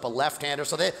rose up a left-hander.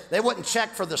 So they wouldn't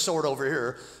check for the sword over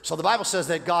here. So the Bible says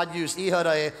that God used Ehud,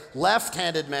 a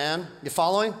left-handed man. You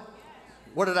following?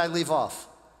 Where did I leave off?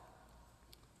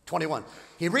 21.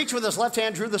 He reached with his left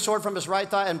hand, drew the sword from his right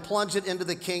thigh, and plunged it into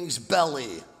the king's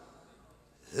belly.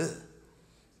 Ugh.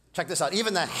 Check this out.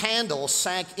 Even the handle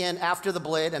sank in after the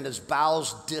blade, and his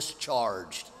bowels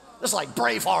discharged. This is like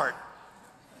Braveheart.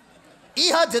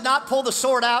 Ehud did not pull the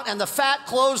sword out, and the fat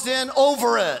closed in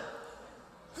over it.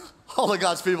 All of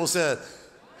God's people said,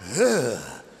 "Ugh,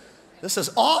 this is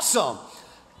awesome."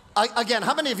 Again,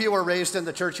 how many of you were raised in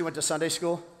the church? You went to Sunday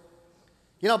school?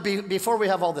 You know, before we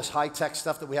have all this high-tech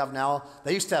stuff that we have now,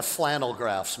 they used to have flannel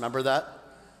graphs. Remember that?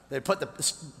 They put the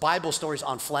Bible stories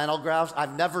on flannel graphs.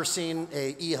 I've never seen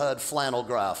a Ehud flannel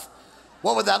graph.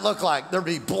 What would that look like? There'd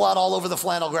be blood all over the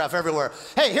flannel graph everywhere.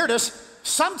 Hey, here it is.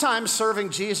 Sometimes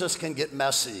serving Jesus can get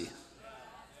messy.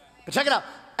 But check it out.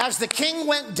 As the king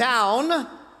went down,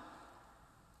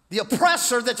 the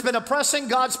oppressor that's been oppressing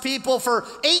God's people for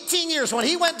 18 years, when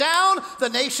he went down, the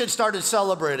nation started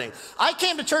celebrating. I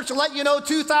came to church to let you know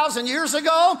 2,000 years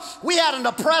ago, we had an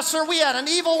oppressor, we had an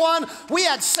evil one, we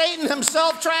had Satan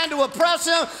himself trying to oppress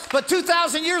him, but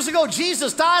 2,000 years ago,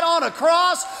 Jesus died on a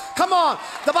cross. Come on,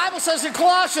 the Bible says in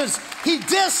Colossians, he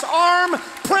disarmed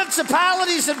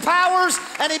principalities and powers,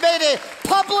 and he made a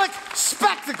public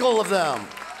spectacle of them,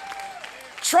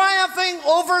 triumphing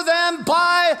over them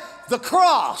by the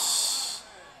cross.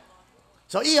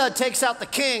 So Ehud takes out the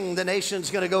king. The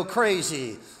nation's going to go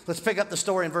crazy. Let's pick up the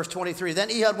story in verse 23. Then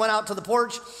Ehud went out to the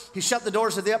porch. He shut the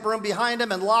doors of the upper room behind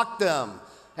him and locked them.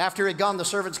 After he had gone, the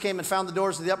servants came and found the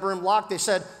doors of the upper room locked. They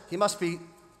said, he must be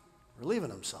relieving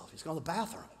himself. He's going to the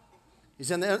bathroom.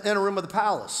 He's in the inner room of the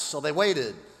palace. So they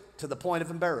waited to the point of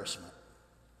embarrassment.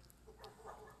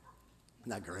 Isn't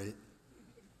that great?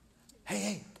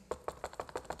 Hey,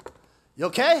 you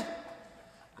okay?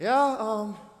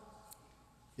 Yeah,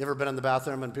 you ever been in the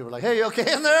bathroom and people are like, "Hey, you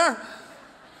okay in there?"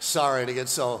 Sorry to get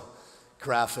so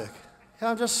graphic. Yeah,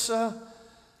 I'm just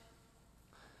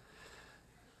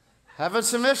having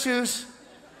some issues.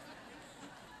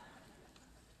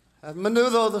 Had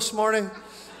menudo this morning.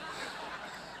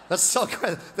 That's so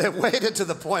great. They waited to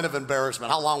the point of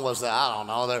embarrassment. How long was that? I don't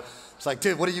know. It's like,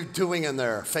 dude, what are you doing in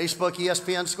there? Facebook,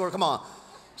 ESPN score? Come on.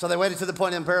 So they waited to the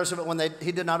point of embarrassment. When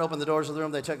he did not open the doors of the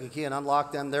room, they took a key and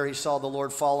unlocked them. There he saw the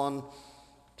Lord fallen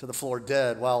to the floor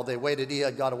dead. While they waited,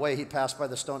 Ehud got away. He passed by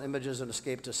the stone images and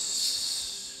escaped to...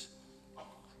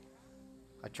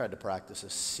 I tried to practice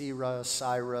this.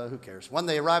 Syra, who cares? When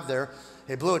they arrived there,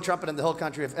 he blew a trumpet in the hill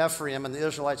country of Ephraim, and the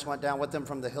Israelites went down with them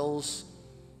from the hills,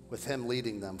 with him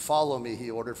leading them. Follow me,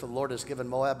 he ordered, for the Lord has given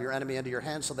Moab, your enemy, into your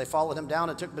hands. So they followed him down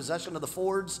and took possession of the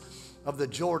fords of the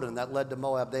Jordan that led to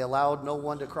Moab. They allowed no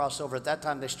one to cross over. At that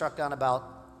time, they struck down about,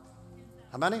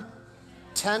 how many?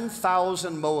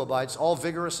 10,000 Moabites, all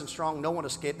vigorous and strong. No one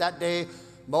escaped. That day,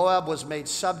 Moab was made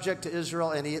subject to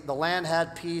Israel, and the land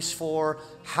had peace for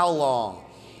how long?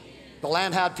 The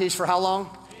land had peace for how long?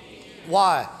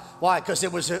 Why? Why? Because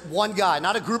it was one guy,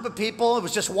 not a group of people. It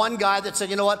was just one guy that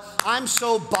said, you know what? I'm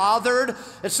so bothered.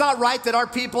 It's not right that our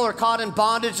people are caught in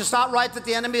bondage. It's not right that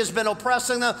the enemy has been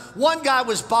oppressing them. One guy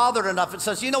was bothered enough and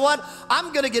says, you know what?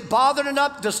 I'm going to get bothered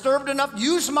enough, disturbed enough,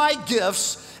 use my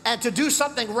gifts, and to do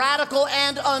something radical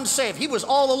and unsafe. He was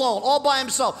all alone, all by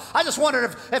himself. I just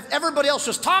wondered if everybody else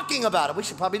was talking about it. We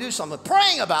should probably do something,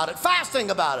 praying about it, fasting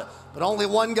about it. But only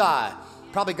one guy.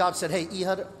 Probably God said, hey,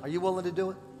 Ehud, are you willing to do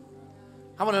it?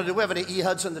 How many do we have any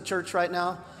Ehuds in the church right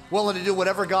now? Willing to do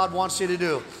whatever God wants you to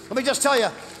do. Let me just tell you,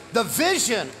 the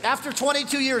vision, after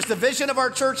 22 years, the vision of our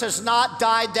church has not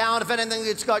died down. If anything,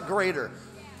 it's got greater.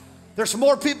 There's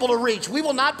more people to reach. We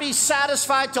will not be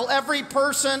satisfied till every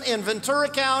person in Ventura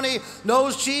County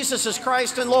knows Jesus is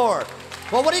Christ and Lord.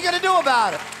 Well, what are you going to do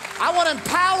about it? I want to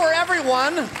empower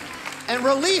everyone and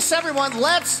release everyone.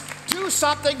 Let's do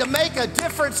something to make a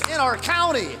difference in our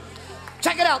county.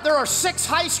 Check it out. There are 6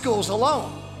 high schools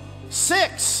alone.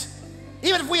 6.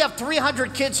 Even if we have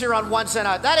 300 kids here on Wednesday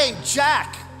night, that ain't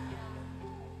jack.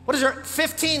 What is there,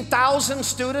 15,000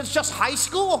 students, just high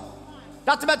school?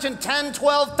 Not to mention 10,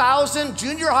 12,000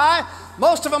 junior high.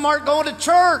 Most of them aren't going to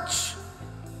church.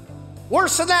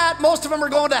 Worse than that, most of them are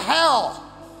going to hell.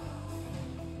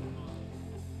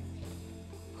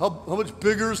 How much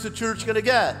bigger is the church going to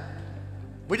get?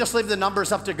 We just leave the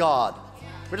numbers up to God.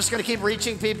 We're just going to keep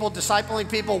reaching people, discipling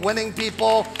people, winning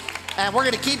people, and we're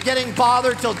going to keep getting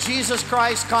bothered till Jesus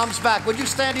Christ comes back. Would you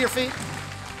stand to your feet?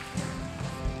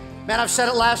 Man, I've said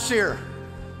it last year.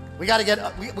 We got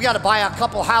to buy a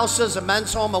couple houses, a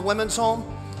men's home, a women's home.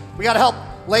 We got to help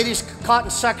ladies caught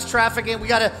in sex trafficking. We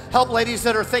got to help ladies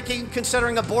that are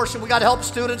considering abortion. We got to help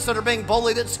students that are being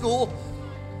bullied at school.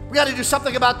 We got to do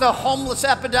something about the homeless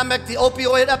epidemic, the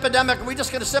opioid epidemic. Are we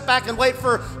just going to sit back and wait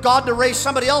for God to raise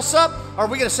somebody else up? Or are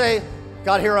we going to say,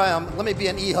 God, here I am. Let me be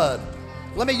an Ehud.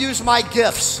 Let me use my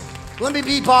gifts. Let me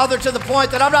be bothered to the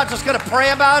point that I'm not just going to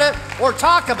pray about it or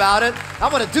talk about it. I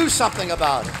want to do something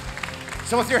about it.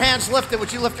 So with your hands lifted,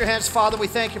 would you lift your hands? Father, we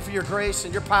thank you for your grace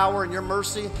and your power and your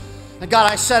mercy. And God,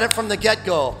 I said it from the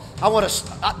get-go. I want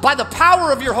to, by the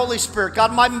power of your Holy Spirit,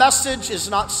 God, my message is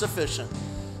not sufficient.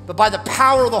 But by the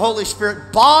power of the Holy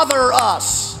Spirit, bother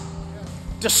us,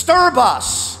 disturb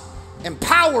us,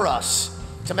 empower us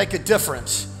to make a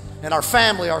difference in our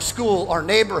family, our school, our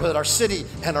neighborhood, our city,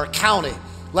 and our county.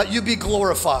 Let you be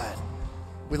glorified.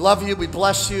 We love you. We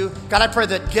bless you. God, I pray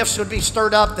that gifts would be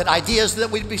stirred up, that ideas that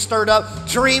would be stirred up,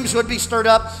 dreams would be stirred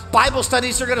up, Bible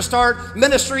studies are going to start,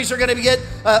 ministries are going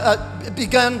to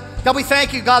begun. God, we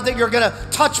thank you, God, that you're going to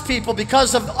touch people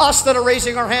because of us that are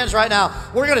raising our hands right now.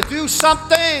 We're going to do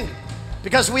something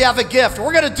because we have a gift.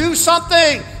 We're going to do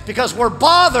something because we're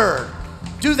bothered.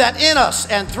 Do that in us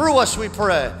and through us, we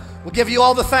pray. We'll give you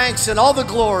all the thanks and all the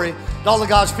glory. And all of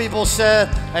God's people said,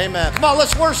 amen. Come on,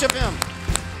 let's worship him.